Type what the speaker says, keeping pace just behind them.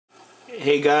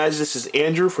Hey guys, this is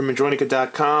Andrew from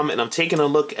Androidnica.com, and I'm taking a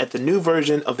look at the new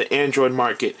version of the Android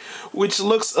market, which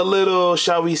looks a little,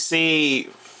 shall we say,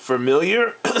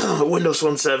 familiar. Windows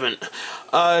Phone 7.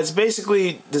 It's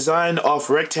basically designed off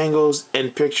rectangles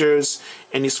and pictures,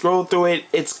 and you scroll through it,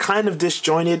 it's kind of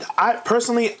disjointed. I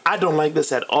don't like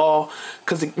this at all,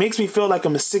 because it makes me feel like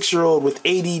I'm a 6-year-old with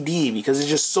ADD, because there's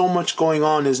just so much going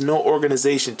on, there's no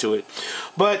organization to it.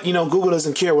 But, you know, Google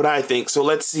doesn't care what I think, so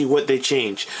let's see what they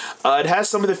change. It has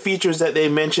some of the features that they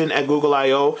mentioned at Google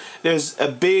I/O. There's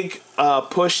a big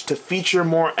push to feature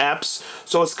more apps,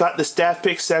 so it's got the staff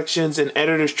pick sections and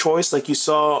editor's choice like you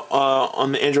saw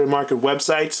on the Android market websites.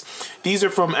 These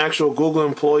are from actual Google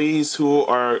employees who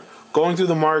are going through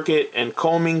the market and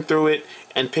combing through it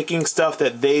and picking stuff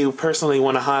that they personally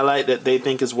want to highlight that they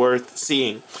think is worth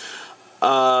seeing.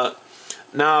 Now,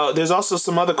 there's also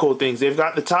some other cool things. They've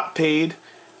got the top paid.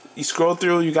 You scroll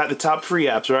through, you got the top free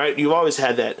apps, right? You've always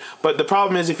had that. But the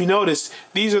problem is, if you notice,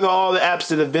 these are all the apps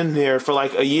that have been there for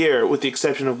like a year, with the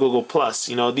exception of Google Plus.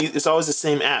 You know, it's always the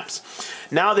same apps.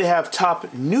 Now they have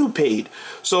top new paid.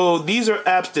 So these are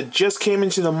apps that just came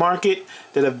into the market,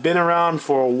 that have been around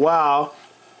for a while.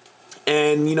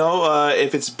 And, you know,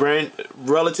 if it's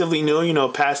relatively new, you know,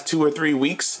 past 2 or 3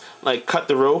 weeks, like Cut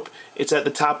the Rope, it's at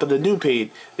the top of the new paid.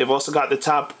 They've also got the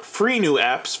top free new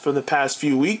apps from the past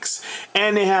few weeks,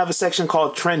 and they have a section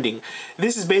called Trending.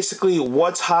 This is basically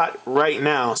what's hot right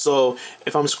now. So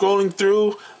if I'm scrolling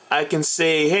through, I can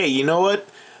say, hey, you know what?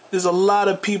 There's a lot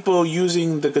of people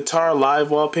using the Guitar Live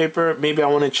wallpaper. Maybe I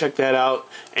want to check that out,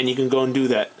 and you can go and do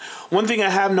that. One thing I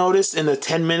have noticed in the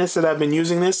 10 minutes that I've been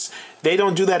using this, they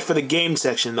don't do that for the game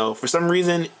section though. For some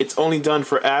reason, it's only done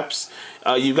for apps.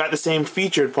 You've got the same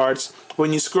featured parts.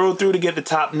 When you scroll through to get the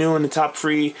top new and the top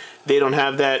free, they don't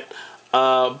have that.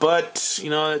 But, you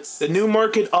know, the new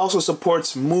market also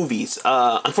supports movies.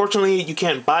 Unfortunately, you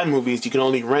can't buy movies, you can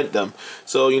only rent them.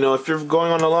 So, you know, if you're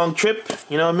going on a long trip,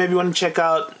 you know, maybe you want to check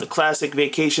out a classic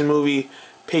vacation movie,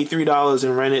 pay $3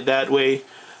 and rent it that way.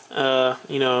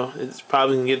 You know, it's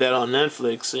probably going to get that on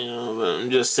Netflix, you know, but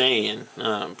I'm just saying.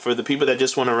 For the people that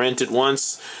just want to rent it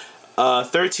once,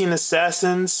 13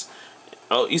 Assassins.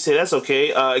 Oh, you say that's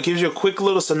okay. It gives you a quick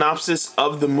little synopsis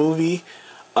of the movie.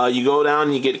 You go down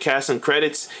and you get cast and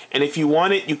credits, and if you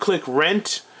want it, you click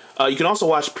rent. You can also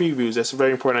watch previews. That's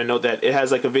very important. I note that it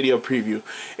has like a video preview.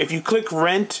 If you click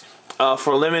rent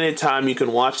for a limited time, you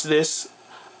can watch this.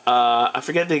 I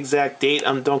forget the exact date.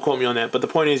 Don't quote me on that. But the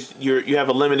point is, you have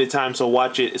a limited time, so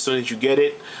watch it as soon as you get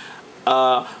it.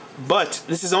 But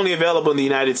this is only available in the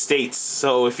United States.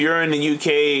 So if you're in the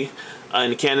UK,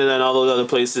 in Canada and all those other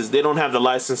places, they don't have the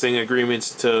licensing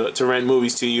agreements to rent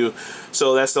movies to you.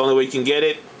 So that's the only way you can get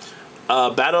it.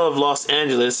 Battle of Los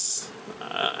Angeles.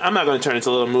 I'm not going to turn into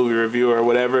a little movie review or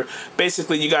whatever.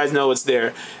 Basically, you guys know it's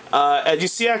there. As you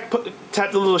see, I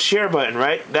tapped the little share button,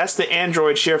 right? That's the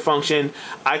Android share function.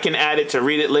 I can add it to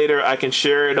read it later. I can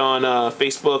share it on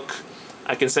Facebook.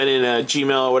 I can send in a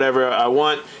Gmail or whatever I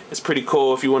want. It's pretty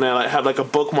cool if you want to have like a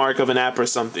bookmark of an app or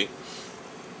something.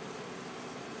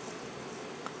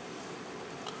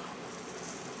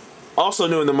 Also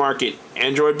new in the market,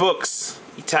 Android Books.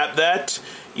 You tap that,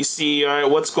 you see, all right,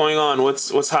 what's going on,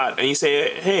 what's hot, and you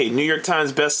say, hey, New York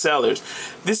Times bestsellers.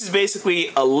 This is basically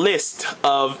a list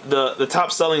of the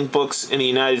top selling books in the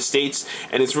United States,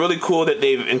 and it's really cool that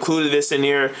they've included this in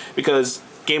here, because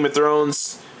Game of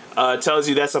Thrones tells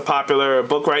you that's a popular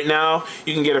book right now.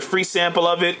 You can get a free sample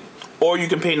of it, or you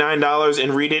can pay $9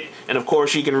 and read it, and of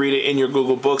course you can read it in your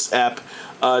Google Books app.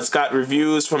 It's got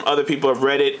reviews from other people who have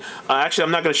read it. Actually,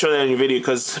 I'm not going to show that in your video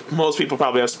because most people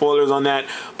probably have spoilers on that.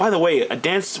 By the way, A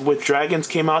Dance with Dragons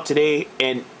came out today,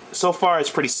 and so far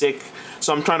it's pretty sick.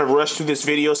 So I'm trying to rush through this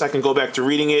video so I can go back to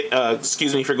reading it.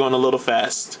 Excuse me for going a little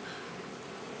fast.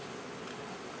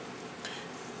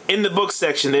 In the book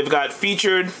section, they've got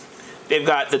featured. They've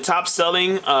got the top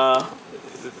selling,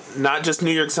 not just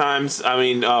New York Times,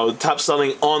 top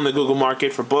selling on the Google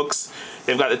market for books.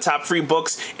 They've got the top free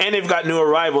books, and they've got new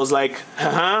arrivals like,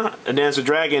 A Dance with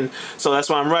Dragon, so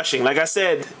that's why I'm rushing. Like I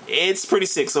said, it's pretty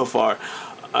sick so far.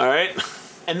 Alright?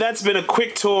 And that's been a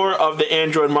quick tour of the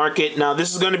Android market. Now,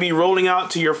 this is going to be rolling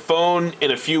out to your phone in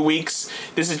a few weeks.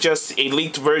 This is just a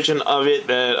leaked version of it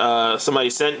that somebody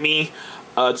sent me.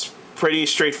 It's pretty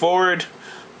straightforward.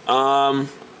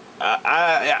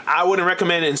 I wouldn't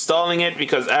recommend installing it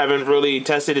because I haven't really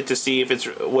tested it to see if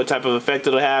what type of effect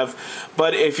it'll have.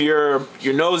 But if you're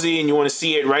nosy and you want to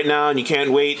see it right now and you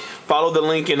can't wait, follow the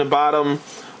link in the bottom.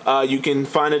 You can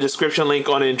find a description link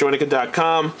on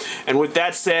Androidnica.com. And with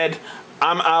that said,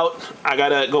 I'm out. I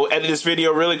gotta go edit this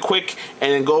video really quick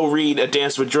and then go read A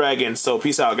Dance with Dragons. So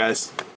peace out, guys.